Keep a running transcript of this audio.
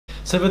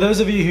So for those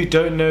of you who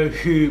don't know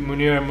who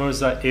Munira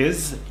Mirza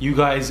is, you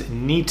guys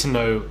need to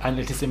know, and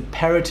it is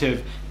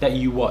imperative that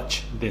you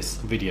watch this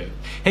video.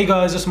 Hey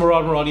guys, it's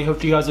Murali.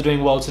 Hopefully you guys are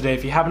doing well today.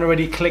 If you haven't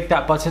already, click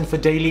that button for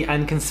daily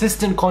and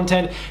consistent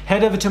content.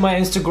 Head over to my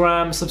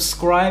Instagram,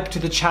 subscribe to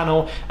the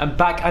channel, and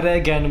back at it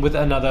again with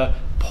another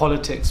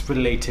politics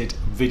related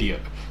video.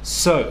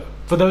 So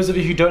for those of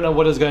you who don't know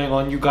what is going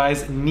on, you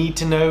guys need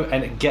to know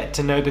and get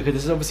to know, because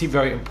this is obviously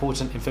very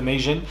important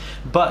information.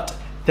 But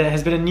there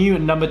has been a new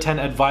number 10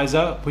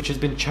 advisor which has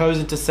been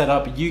chosen to set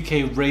up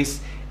UK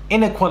Race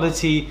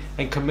Inequality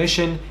and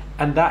Commission,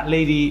 and that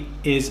lady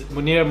is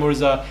Munira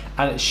Mirza,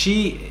 and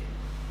she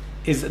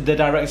is the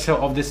director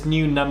of this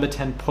new number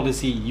 10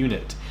 policy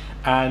unit.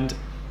 And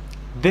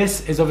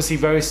this is obviously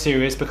very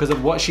serious because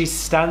of what she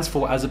stands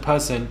for as a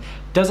person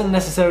doesn't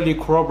necessarily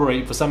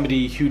corroborate for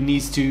somebody who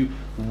needs to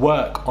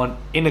work on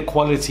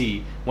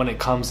inequality when it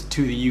comes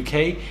to the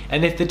UK.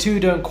 And if the two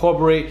don't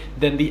corroborate,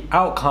 then the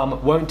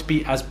outcome won't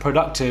be as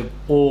productive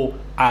or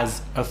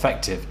as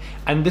effective.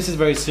 And this is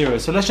very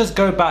serious. So let's just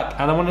go back,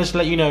 and I want to just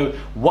let you know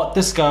what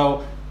this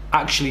girl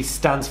actually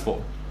stands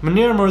for.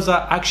 Munira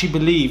Mirza actually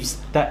believes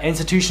that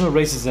institutional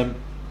racism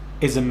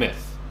is a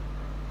myth.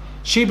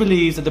 She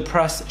believes that the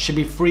press should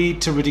be free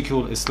to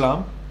ridicule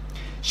Islam.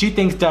 She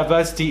thinks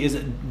diversity is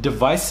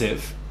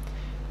divisive.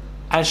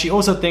 And she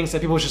also thinks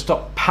that people should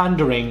stop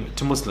pandering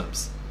to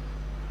Muslims.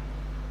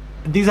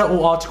 These are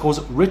all articles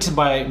written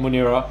by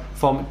Munira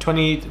from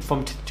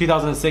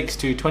 2006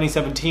 to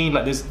 2017.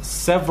 Like, there's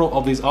several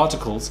of these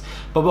articles.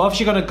 But we're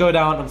obviously going to go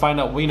down and find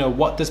out, you know,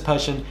 what this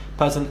person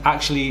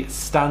actually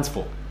stands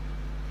for.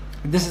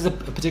 This is a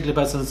particular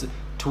person's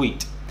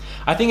tweet.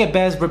 I think it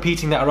bears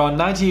repeating that around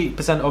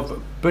 90%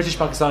 of British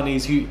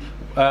Pakistanis who,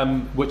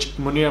 which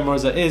Munira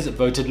Mirza is,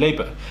 voted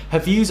Labour. Her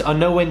views are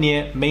nowhere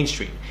near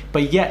mainstream,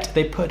 but yet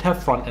they put her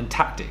front and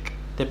tactic.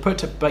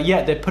 But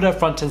yet they put her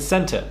front and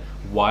centre.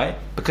 Why?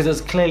 Because it's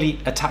clearly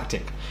a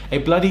tactic, a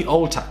bloody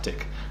old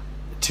tactic.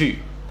 2.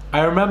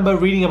 I remember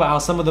reading about how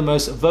some of the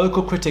most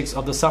vocal critics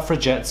of the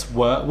suffragettes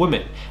were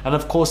women, and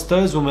of course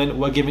those women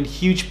were given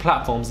huge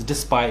platforms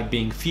despite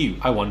being few.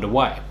 I wonder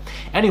why.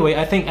 Anyway,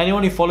 I think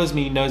anyone who follows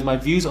me knows my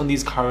views on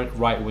these current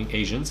right-wing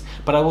Asians,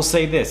 but I will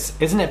say this: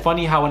 isn't it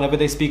funny how whenever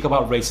they speak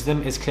about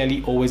racism, it's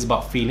clearly always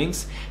about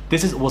feelings?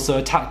 This is also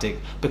a tactic,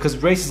 because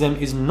racism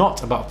is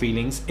not about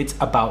feelings, it's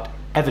about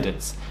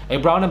evidence. A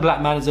brown and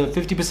black man is over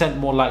 50%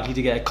 more likely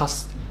to get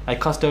a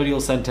custodial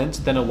sentence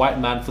than a white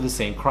man for the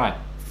same crime.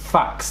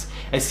 Facts.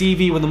 A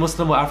CV with a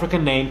Muslim or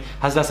African name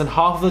has less than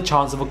half of the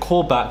chance of a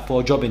callback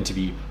for a job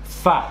interview.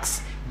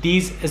 Facts.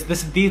 This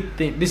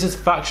is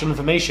factual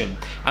information.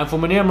 And for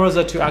Munira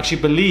Mirza to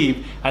actually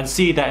believe and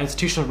see that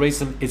institutional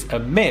racism is a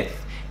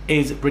myth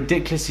is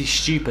ridiculously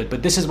stupid.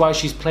 But this is why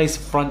she's placed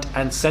front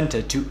and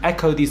center, to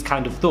echo these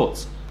kind of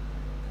thoughts.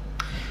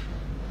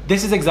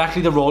 This is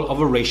exactly the role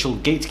of a racial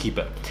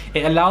gatekeeper.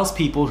 It allows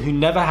people who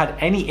never had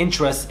any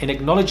interest in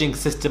acknowledging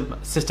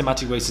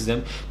systematic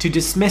racism to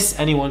dismiss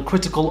anyone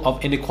critical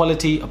of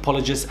inequality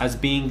apologists as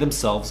being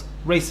themselves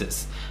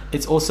racist.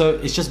 It's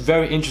just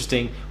very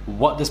interesting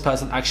what this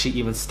person actually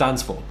even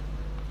stands for.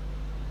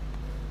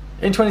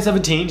 In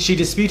 2017, she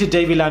disputed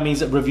David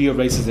Lammy's review of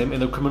racism in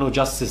the criminal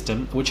justice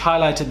system, which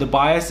highlighted the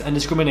bias and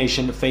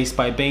discrimination faced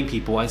by BAME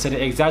people and said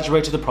it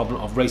exaggerated the problem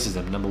of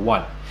racism, number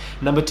 1.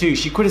 Number 2,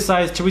 she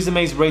criticized Theresa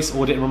May's race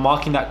audit,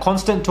 remarking that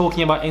constant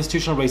talking about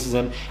institutional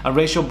racism and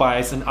racial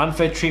bias and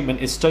unfair treatment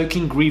is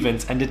stoking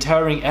grievance and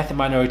deterring ethnic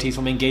minorities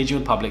from engaging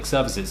with public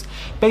services.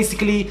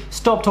 Basically,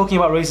 stop talking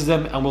about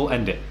racism and we'll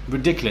end it.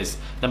 Ridiculous.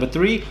 Number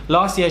 3,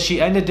 last year she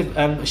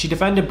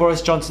defended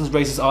Boris Johnson's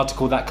racist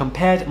article that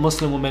compared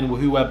Muslim women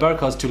who wear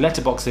burqas to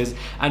letterboxes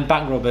and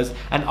bank robbers,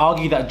 and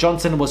argued that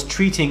Johnson was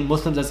treating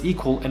Muslims as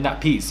equal in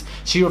that piece.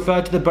 She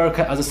referred to the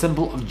burqa as a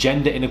symbol of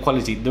gender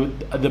inequality.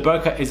 The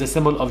burqa is a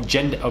symbol of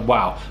gender.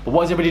 Wow. But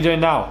what is everybody doing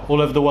now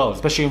all over the world,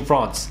 especially in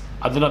France?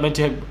 Are they not meant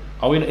to?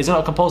 Is it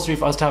not compulsory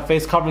for us to have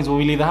face coverings when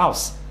we leave the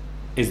house?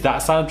 Is that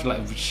sound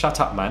like?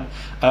 Shut up,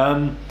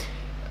 man.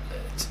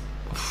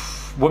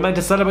 We're meant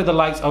to celebrate the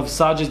likes of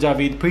Sajid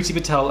Javid, Preeti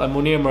Patel and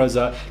Munira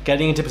Mirza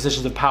getting into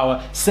positions of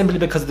power simply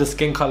because of the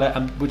skin colour,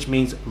 which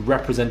means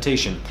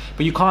representation.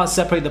 But you can't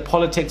separate the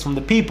politics from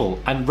the people,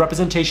 and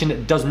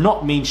representation does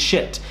not mean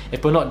shit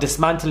if we're not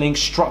dismantling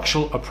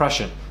structural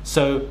oppression.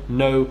 So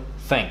no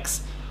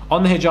thanks.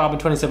 On the hijab in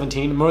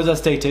 2017, Mirza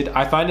stated,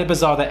 "I find it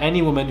bizarre that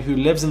any woman who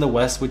lives in the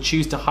West would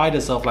choose to hide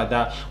herself like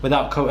that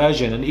without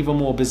coercion, and even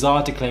more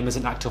bizarre to claim as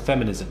an act of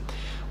feminism."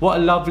 What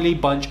a lovely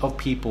bunch of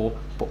people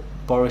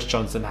Boris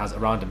Johnson has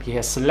around him. He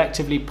has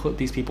selectively put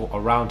these people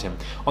around him.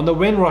 On the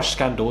Windrush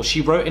scandal, she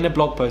wrote in a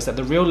blog post that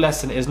the real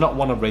lesson is not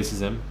one of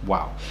racism,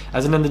 wow,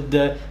 as in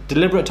the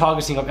deliberate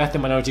targeting of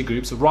ethnic minority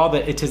groups, rather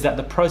it is that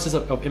the process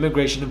of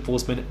immigration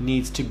enforcement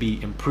needs to be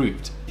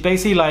improved.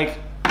 Basically like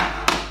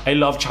a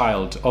love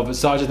child of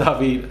Sajid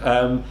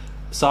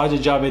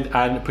Javid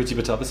and Preeti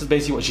Patel. This is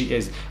basically what she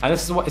is, and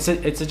this is what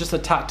it's just a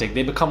tactic.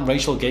 They become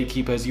racial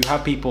gatekeepers. You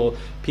have people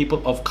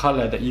of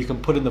color that you can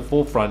put in the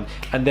forefront,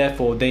 and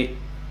therefore they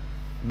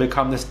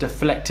become this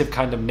deflective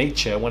kind of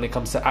nature when it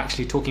comes to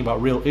actually talking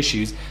about real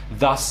issues,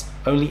 thus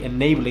only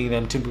enabling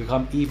them to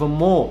become even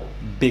more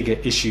bigger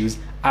issues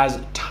as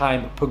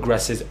time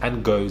progresses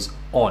and goes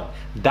on.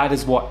 That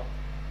is what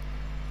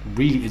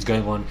really is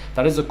going on.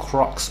 That is the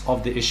crux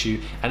of the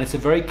issue, and it's a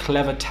very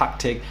clever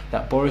tactic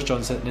that Boris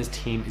Johnson and his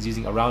team is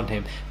using around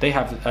him. They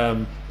have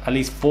at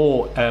least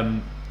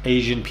 4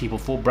 Asian people,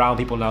 4 brown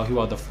people now who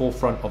are the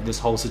forefront of this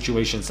whole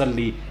situation.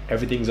 Suddenly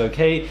everything's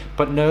okay,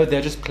 but no,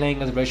 they're just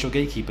playing as racial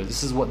gatekeepers.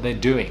 This is what they're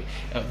doing.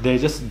 They're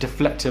just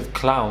deflective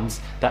clowns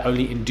that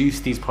only induce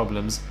these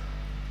problems,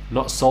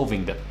 not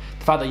solving them.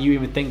 The fact that you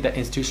even think that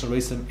institutional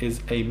racism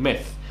is a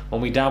myth,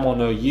 when we damn well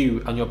know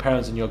you and your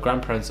parents and your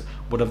grandparents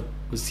would have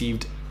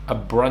received a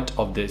brunt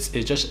of this,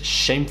 is just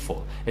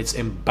shameful. It's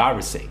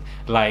embarrassing.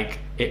 Like,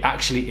 it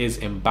actually is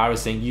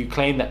embarrassing. You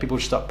claim that people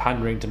should stop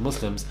pandering to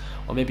Muslims,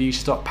 or maybe you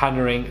should stop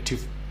pandering to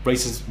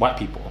racist white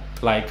people.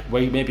 Like,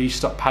 maybe you should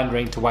stop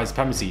pandering to white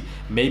supremacy.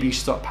 Maybe you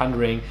should stop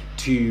pandering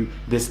to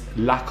this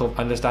lack of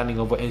understanding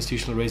of what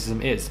institutional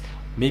racism is.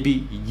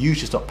 Maybe you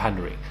should stop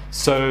pandering.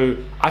 So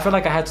I feel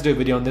like I had to do a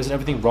video on this and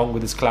everything wrong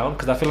with this clown,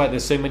 because I feel like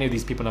there's so many of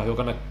these people now who are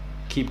going to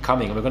keep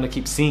coming, and we're going to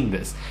keep seeing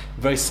this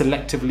very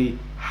selectively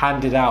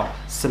handed out,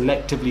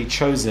 selectively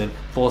chosen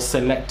for a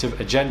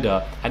selective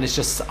agenda, and it's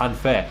just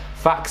unfair.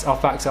 Facts are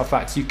facts are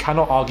facts. You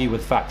cannot argue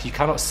with facts. You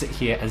cannot sit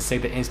here and say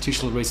that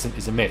institutional racism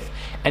is a myth.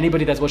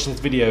 Anybody that's watching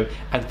this video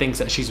and thinks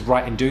that she's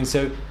right in doing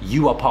so,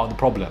 you are part of the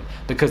problem,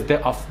 because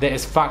there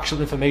is factual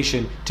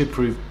information to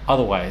prove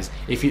otherwise.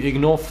 If you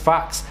ignore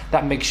facts,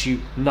 that makes you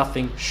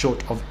nothing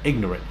short of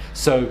ignorant.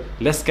 So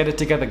let's get it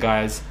together,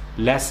 guys.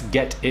 Let's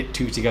get it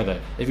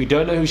together. If you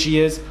don't know who she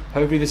is,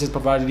 hopefully this has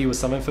provided you with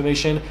some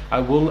information.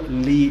 I will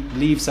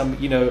leave some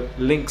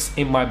links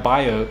in my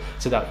bio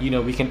so that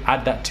we can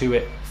add that to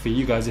it for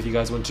you guys if you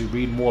guys want to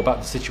read more about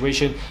the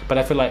situation. But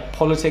I feel like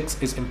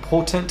politics is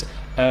important.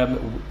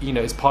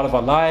 It's part of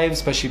our lives,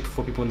 especially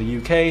for people in the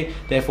UK.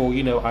 Therefore,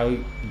 I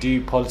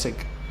do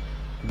politic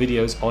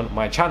videos on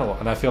my channel,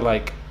 and I feel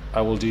like I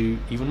will do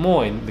even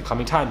more in the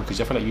coming time, because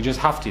I feel like you just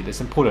have to.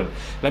 That's important.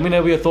 Let me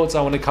know what your thoughts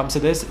are when it comes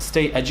to this.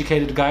 Stay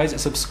educated, guys.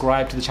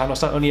 Subscribe to the channel.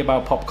 It's not only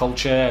about pop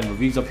culture and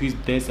reviews of who's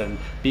this and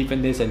beef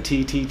and this and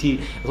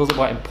TTT. It's also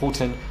about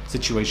important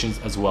situations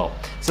as well.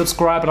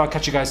 Subscribe, and I'll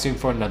catch you guys soon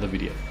for another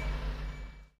video.